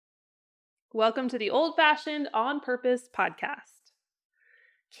Welcome to the Old Fashioned On Purpose podcast.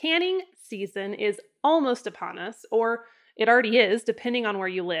 Canning season is almost upon us, or it already is, depending on where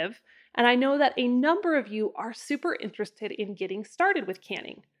you live, and I know that a number of you are super interested in getting started with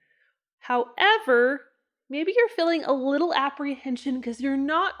canning. However, maybe you're feeling a little apprehension because you're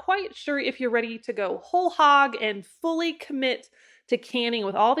not quite sure if you're ready to go whole hog and fully commit to canning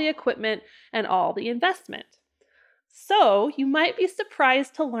with all the equipment and all the investment. So, you might be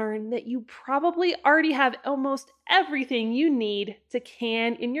surprised to learn that you probably already have almost everything you need to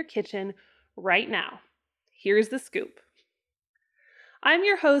can in your kitchen right now. Here's the scoop. I'm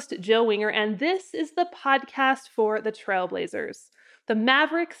your host, Jill Winger, and this is the podcast for the trailblazers, the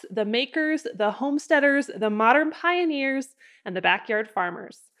mavericks, the makers, the homesteaders, the modern pioneers, and the backyard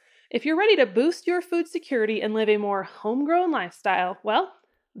farmers. If you're ready to boost your food security and live a more homegrown lifestyle, well,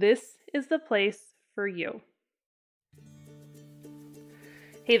 this is the place for you.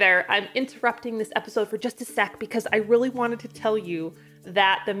 Hey there, I'm interrupting this episode for just a sec because I really wanted to tell you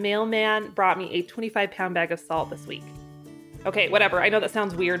that the mailman brought me a 25-pound bag of salt this week. Okay, whatever, I know that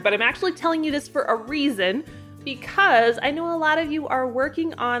sounds weird, but I'm actually telling you this for a reason because I know a lot of you are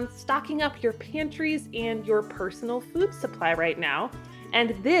working on stocking up your pantries and your personal food supply right now,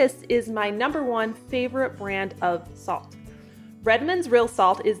 and this is my number one favorite brand of salt. Redmond's Real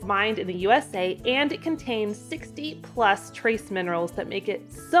Salt is mined in the USA, and it contains 60 plus trace minerals that make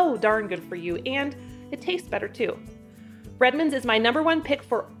it so darn good for you, and it tastes better too. Redmond's is my number one pick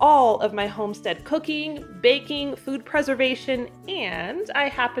for all of my homestead cooking, baking, food preservation, and I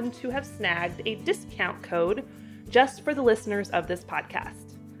happen to have snagged a discount code just for the listeners of this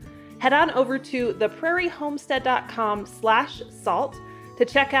podcast. Head on over to theprairiehomestead.com/salt to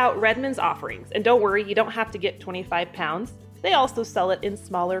check out Redmond's offerings, and don't worry, you don't have to get 25 pounds. They also sell it in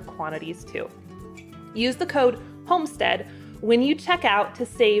smaller quantities too. Use the code HOMESTEAD when you check out to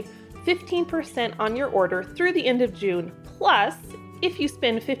save 15% on your order through the end of June. Plus, if you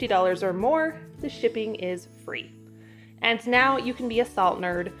spend $50 or more, the shipping is free. And now you can be a salt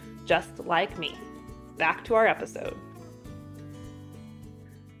nerd just like me. Back to our episode.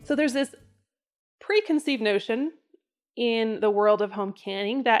 So there's this preconceived notion in the world of home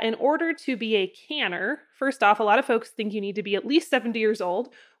canning that in order to be a canner, first off, a lot of folks think you need to be at least 70 years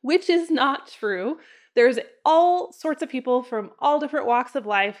old, which is not true. There's all sorts of people from all different walks of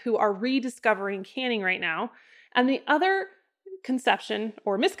life who are rediscovering canning right now. And the other conception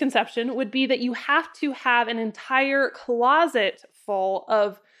or misconception would be that you have to have an entire closet full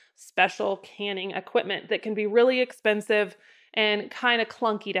of special canning equipment that can be really expensive and kind of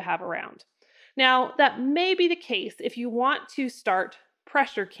clunky to have around. Now, that may be the case if you want to start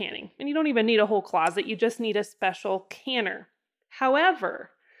pressure canning, and you don't even need a whole closet, you just need a special canner.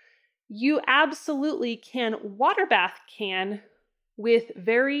 However, you absolutely can water bath can with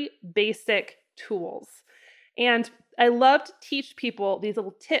very basic tools. And I love to teach people these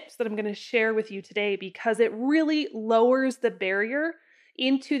little tips that I'm going to share with you today because it really lowers the barrier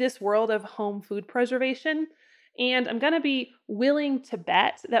into this world of home food preservation. And I'm going to be willing to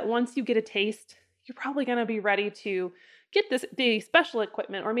bet that once you get a taste, you're probably going to be ready to get the special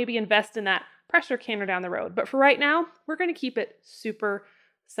equipment or maybe invest in that pressure canner down the road. But for right now, we're going to keep it super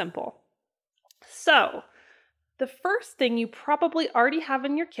simple. So the first thing you probably already have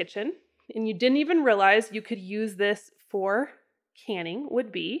in your kitchen, and you didn't even realize you could use this for canning,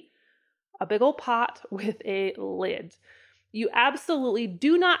 would be a big old pot with a lid. You absolutely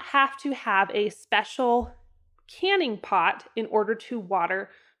do not have to have a special canning pot in order to water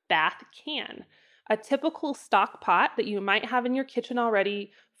bath can. A typical stock pot that you might have in your kitchen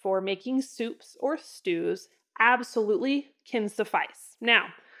already for making soups or stews absolutely can suffice. Now,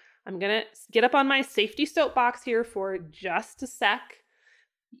 I'm going to get up on my safety soapbox here for just a sec.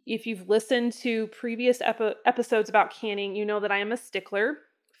 If you've listened to previous episodes about canning, you know that I am a stickler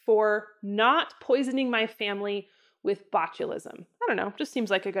for not poisoning my family with botulism. I don't know, just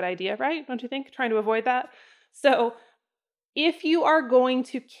seems like a good idea, right? Don't you think? Trying to avoid that. So if you are going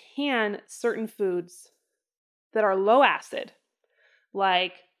to can certain foods that are low acid,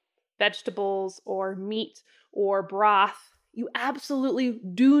 like vegetables or meat or broth, you absolutely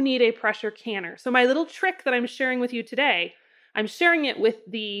do need a pressure canner. So my little trick that I'm sharing with you today, I'm sharing it with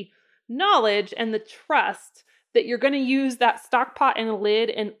the knowledge and the trust that you're going to use that stock pot and a lid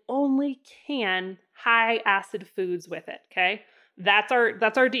and only can high acid foods with it, okay? That's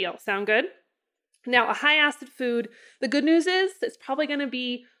our deal. Sound good? Now, a high acid food, the good news is it's probably going to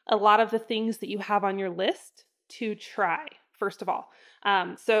be a lot of the things that you have on your list to try, first of all.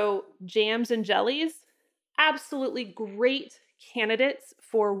 So jams and jellies, absolutely great candidates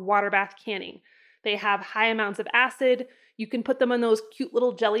for water bath canning. They have high amounts of acid. You can put them in those cute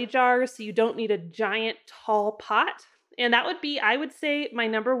little jelly jars so you don't need a giant tall pot. And that would be, I would say, my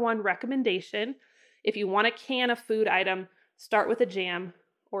number one recommendation. If you want to can a food item, start with a jam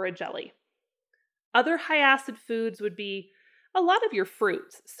or a jelly. Other high acid foods would be a lot of your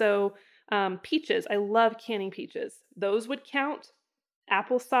fruits. So peaches, I love canning peaches. Those would count.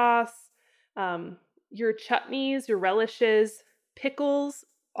 Applesauce, your chutneys, your relishes, pickles,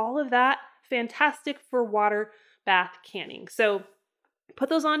 all of that, fantastic for water bath canning. So put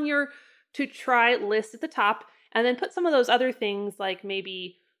those on your to try list at the top, and then put some of those other things like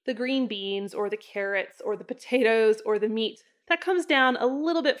maybe the green beans or the carrots or the potatoes or the meat. That comes down a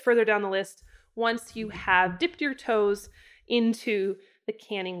little bit further down the list once you have dipped your toes into the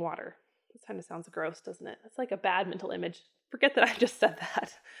canning water. This kind of sounds gross, doesn't it? It's like a bad mental image. Forget that I just said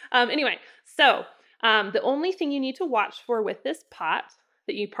that. Anyway, so the only thing you need to watch for with this pot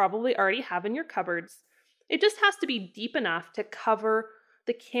that you probably already have in your cupboards, it just has to be deep enough to cover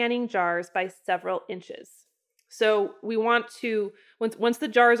the canning jars by several inches. So we want to, once the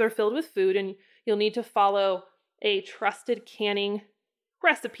jars are filled with food, and you'll need to follow a trusted canning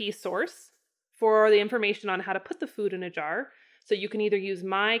recipe source for the information on how to put the food in a jar. So you can either use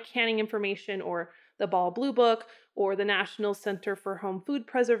my canning information or the Ball Blue Book or the National Center for Home Food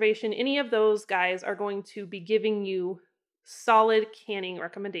Preservation. Any of those guys are going to be giving you solid canning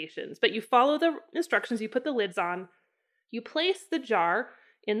recommendations. But you follow the instructions, you put the lids on, you place the jar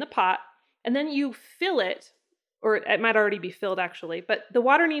in the pot, and then you fill it, or it might already be filled actually, but the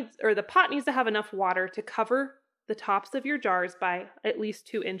pot needs to have enough water to cover the tops of your jars by at least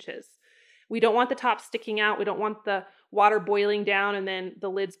 2 inches. We don't want the top sticking out. We don't want the water boiling down and then the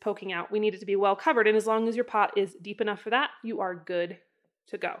lids poking out. We need it to be well covered. And as long as your pot is deep enough for that, you are good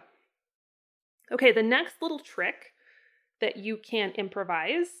to go. Okay, the next little trick that you can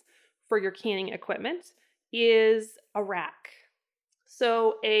improvise for your canning equipment is a rack.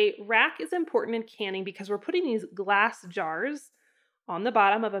 So a rack is important in canning because we're putting these glass jars on the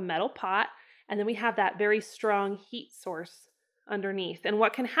bottom of a metal pot, and then we have that very strong heat source underneath. And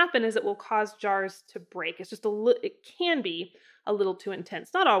what can happen is it will cause jars to break. It can be a little too intense.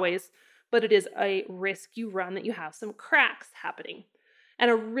 Not always, but it is a risk you run that you have some cracks happening.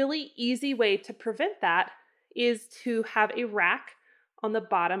 And a really easy way to prevent that is to have a rack on the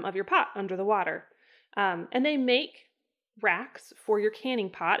bottom of your pot under the water. And they make racks for your canning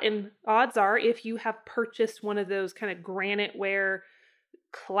pot. And odds are, if you have purchased one of those kind of granite ware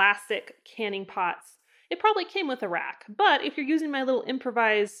classic canning pots, it probably came with a rack. But if you're using my little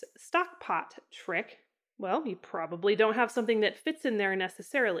improvised stock pot trick, well, you probably don't have something that fits in there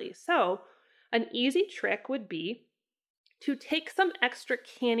necessarily. So an easy trick would be to take some extra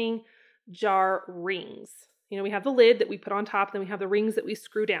canning jar rings. We have the lid that we put on top, then we have the rings that we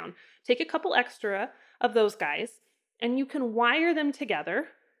screw down. Take a couple extra of those guys, and you can wire them together.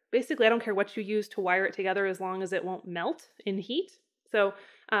 Basically, I don't care what you use to wire it together as long as it won't melt in heat. So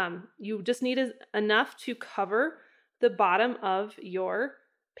you just need enough to cover the bottom of your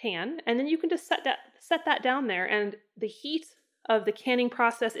pan, and then you can just set that down there, and the heat of the canning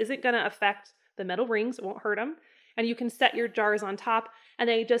process isn't going to affect the metal rings. It won't hurt them. And you can set your jars on top, and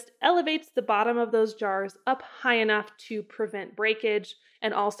it just elevates the bottom of those jars up high enough to prevent breakage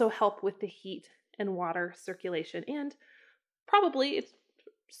and also help with the heat and water circulation. And probably it's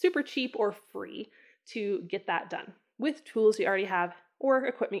super cheap or free to get that done with tools you already have or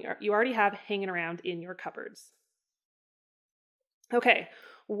equipment you already have hanging around in your cupboards. Okay,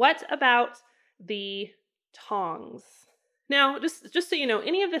 what about the tongs? Now, just so you know,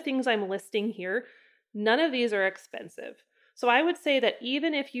 any of the things I'm listing here, none of these are expensive. So I would say that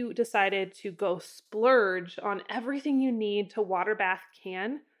even if you decided to go splurge on everything you need to water bath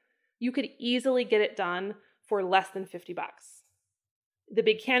can, you could easily get it done for less than $50. The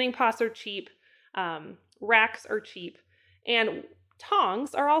big canning pots are cheap, racks are cheap, and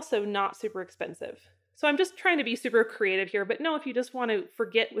tongs are also not super expensive. So I'm just trying to be super creative here, but no, if you just want to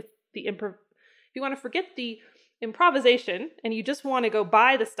forget the improvisation and you just want to go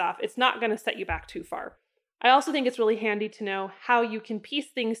buy the stuff, it's not going to set you back too far. I also think it's really handy to know how you can piece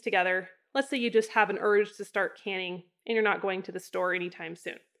things together. Let's say you just have an urge to start canning and you're not going to the store anytime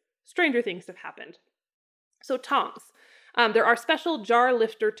soon. Stranger things have happened. So tongs. There are special jar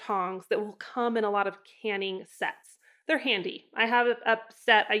lifter tongs that will come in a lot of canning sets. They're handy. I have a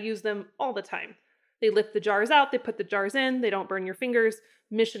set. I use them all the time. They lift the jars out. They put the jars in. They don't burn your fingers.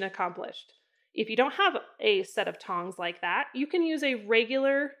 Mission accomplished. If you don't have a set of tongs like that, you can use a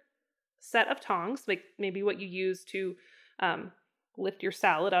regular set of tongs, like maybe what you use to lift your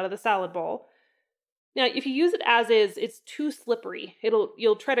salad out of the salad bowl. Now, if you use it as is, it's too slippery.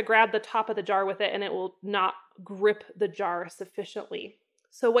 You'll try to grab the top of the jar with it and it will not grip the jar sufficiently.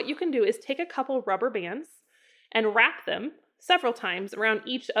 So what you can do is take a couple rubber bands and wrap them several times around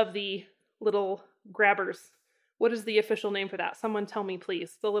each of the little grabbers. What is the official name for that? Someone tell me,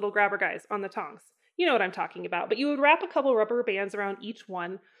 please. The little grabber guys on the tongs. You know what I'm talking about. But you would wrap a couple rubber bands around each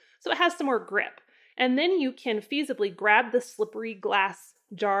one so it has some more grip. And then you can feasibly grab the slippery glass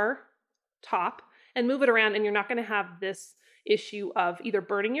jar top and move it around, and you're not going to have this issue of either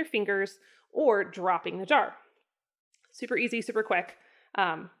burning your fingers or dropping the jar. Super easy, super quick.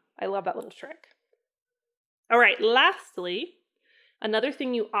 I love that little trick. All right, lastly, another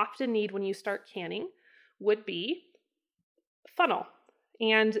thing you often need when you start canning would be funnel.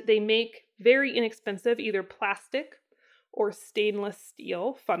 And they make very inexpensive, either plastic or stainless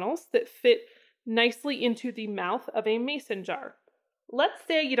steel funnels that fit nicely into the mouth of a mason jar. Let's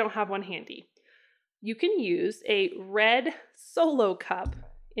say you don't have one handy. You can use a red Solo cup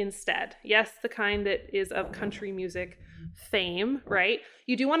instead. Yes, the kind that is of country music fame, right?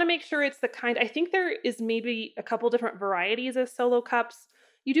 You do want to make sure it's the kind, I think there is maybe a couple different varieties of Solo cups.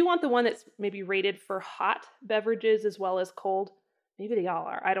 You do want the one that's maybe rated for hot beverages as well as cold. Maybe they all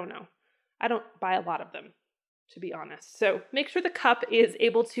are. I don't know. I don't buy a lot of them, to be honest. So make sure the cup is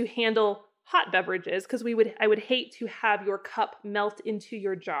able to handle hot beverages, because I would hate to have your cup melt into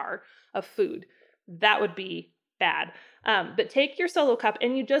your jar of food. That would be bad. But take your Solo cup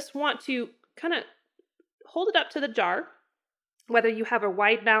and you just want to kind of hold it up to the jar, whether you have a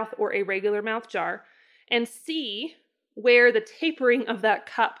wide mouth or a regular mouth jar, and see where the tapering of that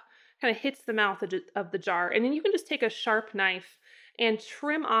cup kind of hits the mouth of the jar. And then you can just take a sharp knife and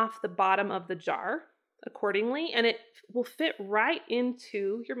trim off the bottom of the jar accordingly, and it will fit right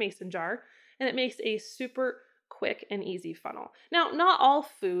into your mason jar, and it makes a super quick and easy funnel. Now, not all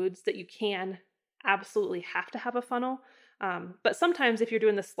foods that you can absolutely have to have a funnel, but sometimes if you're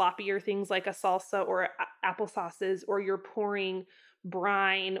doing the sloppier things like a salsa or apple sauces, or you're pouring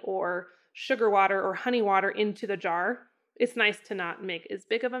brine or sugar water or honey water into the jar, it's nice to not make as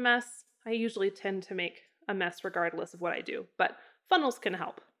big of a mess. I usually tend to make a mess regardless of what I do, but funnels can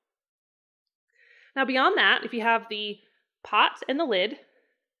help. Now beyond that, if you have the pot and the lid,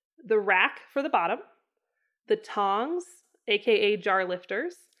 the rack for the bottom, the tongs, aka jar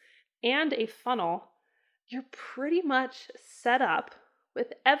lifters, and a funnel, you're pretty much set up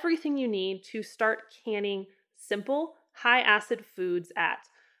with everything you need to start canning simple, high-acid foods at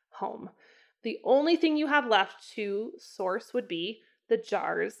home. The only thing you have left to source would be the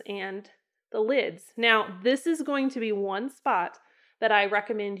jars and the lids. Now, this is going to be one spot that I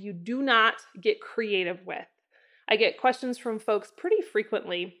recommend you do not get creative with. I get questions from folks pretty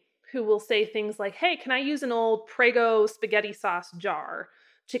frequently who will say things like, hey, can I use an old Prego spaghetti sauce jar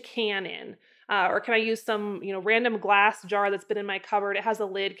to can in? Or can I use some, random glass jar that's been in my cupboard? It has a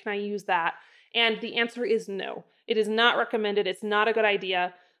lid. Can I use that? And the answer is no. It is not recommended. It's not a good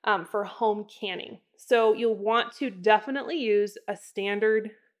idea for home canning. So you'll want to definitely use a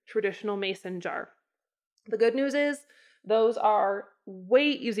standard traditional mason jar. The good news is those are way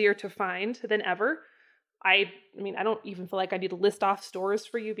easier to find than ever. I don't even feel like I need to list off stores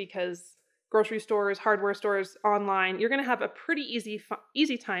for you, because grocery stores, hardware stores, online, you're going to have a pretty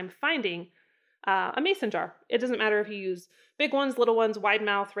easy time finding a mason jar. It doesn't matter if you use big ones, little ones, wide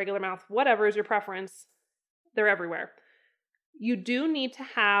mouth, regular mouth, whatever is your preference. They're everywhere. You do need to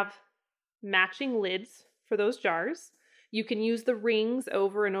have matching lids for those jars. You can use the rings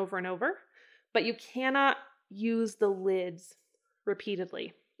over and over and over, but you cannot use the lids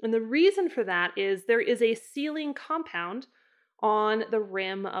repeatedly. And the reason for that is there is a sealing compound on the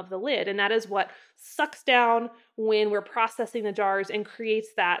rim of the lid, and that is what sucks down when we're processing the jars and creates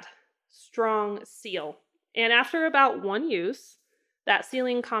that strong seal. And after about one use, that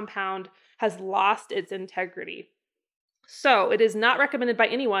sealing compound has lost its integrity. So it is not recommended by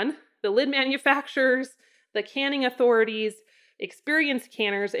anyone, the lid manufacturers, the canning authorities, experienced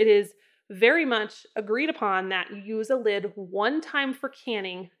canners. It is very much agreed upon that you use a lid one time for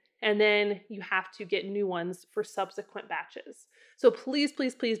canning, and then you have to get new ones for subsequent batches. So please,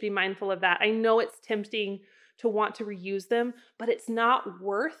 please, please be mindful of that. I know it's tempting to want to reuse them, but it's not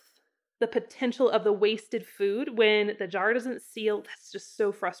worth the potential of the wasted food when the jar doesn't seal. That's just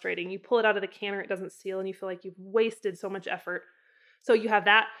so frustrating. You pull it out of the canner, it doesn't seal, and you feel like you've wasted so much effort. So you have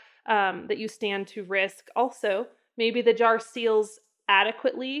that that you stand to risk. Also, maybe the jar seals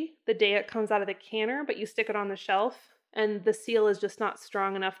adequately the day it comes out of the canner, but you stick it on the shelf and the seal is just not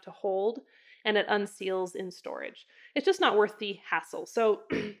strong enough to hold, and it unseals in storage. It's just not worth the hassle. So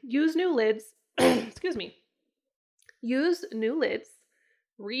use new lids, excuse me, use new lids,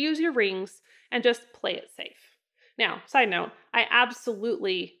 reuse your rings, and just play it safe. Now, side note, I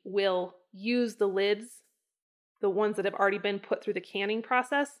absolutely will use the lids, the ones that have already been put through the canning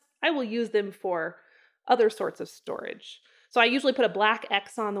process. I will use them for other sorts of storage. So I usually put a black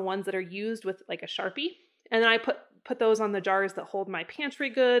X on the ones that are used with like a Sharpie, and then I put those on the jars that hold my pantry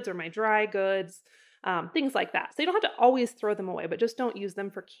goods or my dry goods, things like that. So you don't have to always throw them away, but just don't use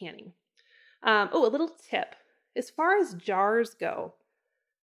them for canning. A little tip. As far as jars go,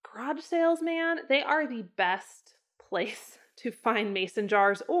 garage sales, man, they are the best place to find mason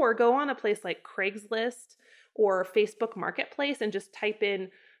jars, or go on a place like Craigslist or Facebook Marketplace and just type in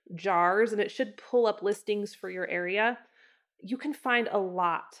jars and it should pull up listings for your area. You can find a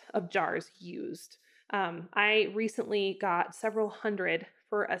lot of jars used. I recently got several hundred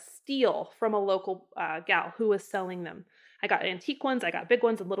for a steal from a local gal who was selling them. I got antique ones, I got big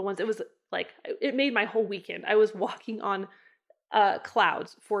ones and little ones. It was like, it made my whole weekend. I was walking on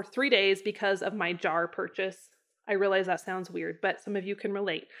clouds for 3 days because of my jar purchase. I realize that sounds weird, but some of you can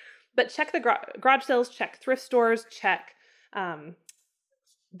relate. But check the garage sales, check thrift stores, check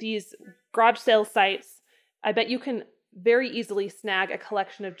these garage sale sites. I bet you can very easily snag a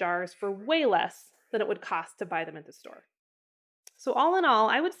collection of jars for way less than it would cost to buy them at the store. So all in all,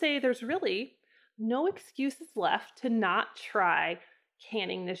 I would say there's really no excuses left to not try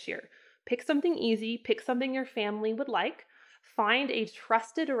canning this year. Pick something easy, pick something your family would like, find a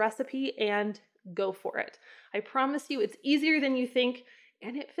trusted recipe and go for it. I promise you it's easier than you think,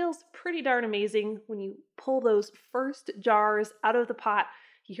 and it feels pretty darn amazing when you pull those first jars out of the pot.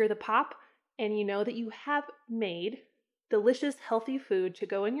 You hear the pop, and you know that you have made delicious, healthy food to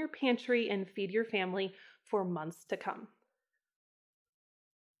go in your pantry and feed your family for months to come.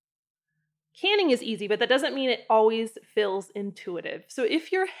 Canning is easy, but that doesn't mean it always feels intuitive. So if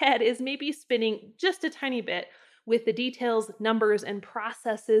your head is maybe spinning just a tiny bit with the details, numbers, and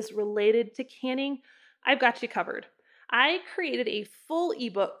processes related to canning, I've got you covered. I created a full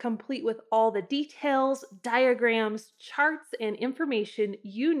ebook complete with all the details, diagrams, charts, and information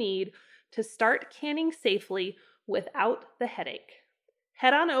you need to start canning safely without the headache.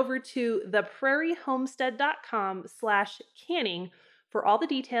 Head on over to theprairiehomestead.com/canning for all the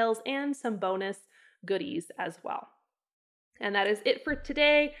details and some bonus goodies as well. And that is it for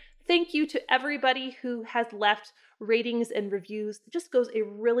today. Thank you to everybody who has left ratings and reviews. It just goes a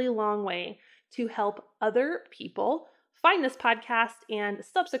really long way to help other people find this podcast and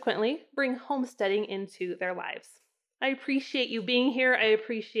subsequently bring homesteading into their lives. I appreciate you being here. I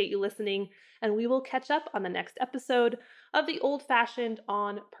appreciate you listening, and we will catch up on the next episode of the Old Fashioned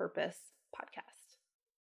on Purpose podcast.